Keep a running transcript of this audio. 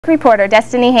Reporter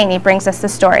Destiny Haney brings us the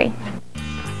story.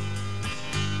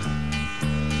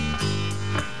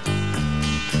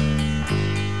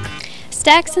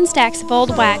 Stacks and stacks of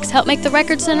old wax help make the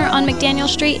Record Center on McDaniel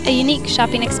Street a unique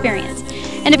shopping experience.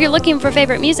 And if you're looking for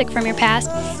favorite music from your past,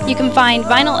 you can find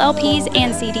vinyl LPs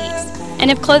and CDs.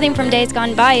 And if clothing from days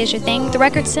gone by is your thing, the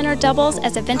Record Center doubles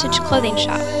as a vintage clothing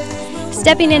shop.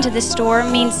 Stepping into this store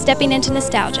means stepping into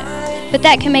nostalgia, but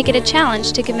that can make it a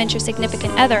challenge to convince your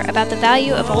significant other about the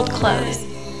value of old clothes.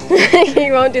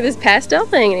 You won't do this pastel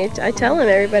thing, and I tell him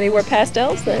everybody wear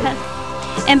pastels then.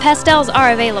 And pastels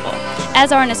are available,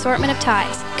 as are an assortment of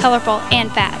ties, colorful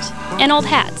and fat, and old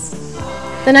hats.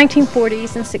 The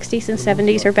 1940s and 60s and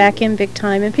 70s are back in big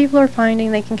time, and people are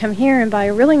finding they can come here and buy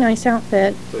a really nice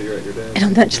outfit at a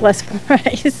much less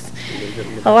price,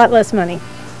 a lot less money,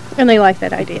 and they like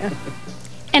that idea.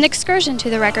 An excursion to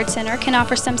the Record Center can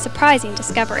offer some surprising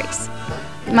discoveries.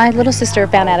 My little sister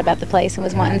found out about the place and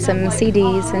was wanting some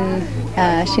CDs,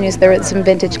 and she knew there were some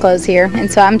vintage clothes here, and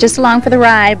so I'm just along for the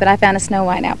ride, but I found a Snow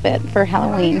White outfit for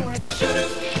Halloween.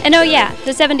 And oh yeah,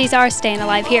 the 70s are staying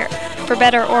alive here, for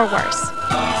better or worse.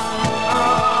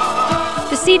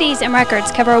 The CDs and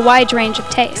records cover a wide range of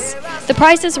tastes. The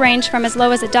prices range from as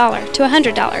low as $1 to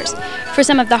 $100 for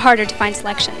some of the harder to find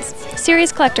selections.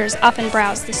 Serious collectors often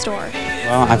browse the store.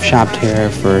 Well, I've shopped here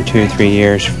for 2 or 3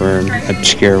 years for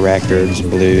obscure records,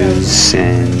 blues,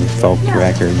 and folk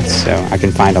records, so I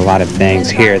can find a lot of things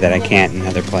here that I can't in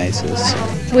other places.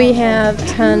 We have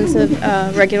tons of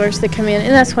regulars that come in,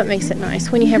 and that's what makes it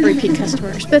nice when you have repeat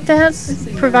customers. But that's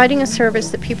providing a service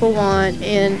that people want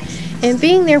and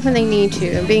being there when they need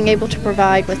to and being able to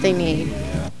provide what they need.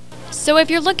 So if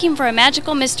you're looking for a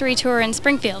magical mystery tour in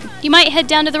Springfield, you might head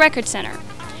down to the Record Center.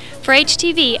 For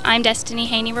HTV, I'm Destiny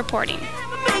Haney reporting.